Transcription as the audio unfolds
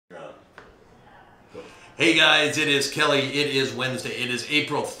Hey guys, it is Kelly. It is Wednesday. It is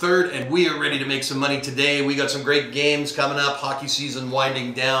April 3rd, and we are ready to make some money today. We got some great games coming up. Hockey season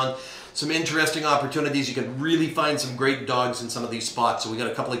winding down. Some interesting opportunities. You can really find some great dogs in some of these spots. So we got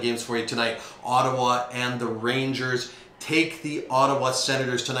a couple of games for you tonight. Ottawa and the Rangers. Take the Ottawa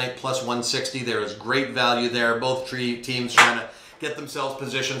Senators tonight, plus 160. There is great value there. Both teams trying to get themselves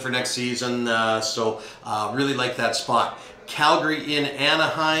positioned for next season. Really like that spot. Calgary in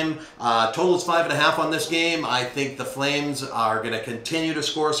Anaheim. Total is 5.5 on this game. I think the Flames are going to continue to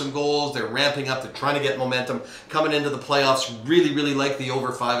score some goals. They're ramping up. They're trying to get momentum coming into the playoffs. Really like the over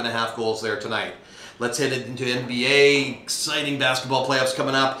 5.5 goals there tonight. Let's head into NBA. Exciting basketball playoffs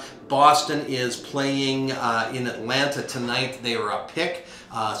coming up. Boston is playing in Atlanta tonight. They are a pick.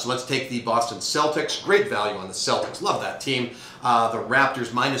 So let's take the Boston Celtics. Great value on the Celtics. Love that team. The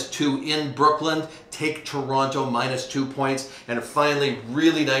Raptors -2 in Brooklyn. Take Toronto -2 points. And finally,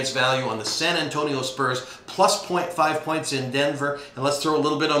 really nice value on the San Antonio Spurs. Plus 0.5 points in Denver. And let's throw a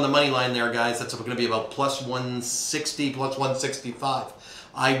little bit on the money line there, guys. That's going to be about plus 160, plus 165.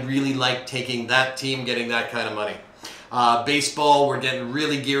 I really like taking that team, getting that kind of money. Baseball, we're getting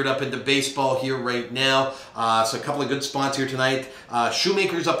really geared up into baseball here right now. So a couple of good spots here tonight.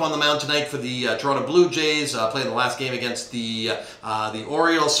 Shoemaker's up on the mound tonight for the Toronto Blue Jays, playing the last game against the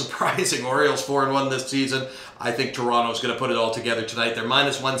Orioles. Surprising Orioles 4-1 this season. I think Toronto's going to put it all together tonight. They're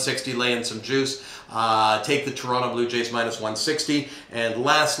 -160, laying some juice. Take the Toronto Blue Jays -160. And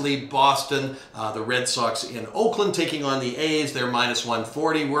lastly, Boston, the Red Sox in Oakland taking on the A's. They're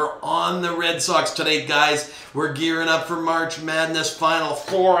 -140. We're on the Red Sox tonight, guys. We're gearing up for March Madness Final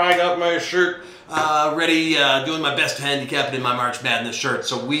Four. I got my shirt ready, doing my best to handicap it in my March Madness shirt.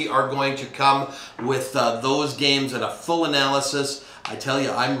 So we are going to come with those games and a full analysis. I tell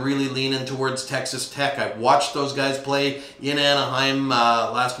you, I'm really leaning towards Texas Tech. I watched those guys play in Anaheim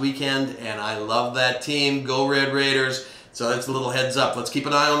last weekend, and I love that team. Go Red Raiders. So that's a little heads up. Let's keep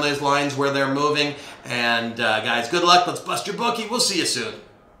an eye on those lines where they're moving. And guys, good luck. Let's bust your bookie. We'll see you soon.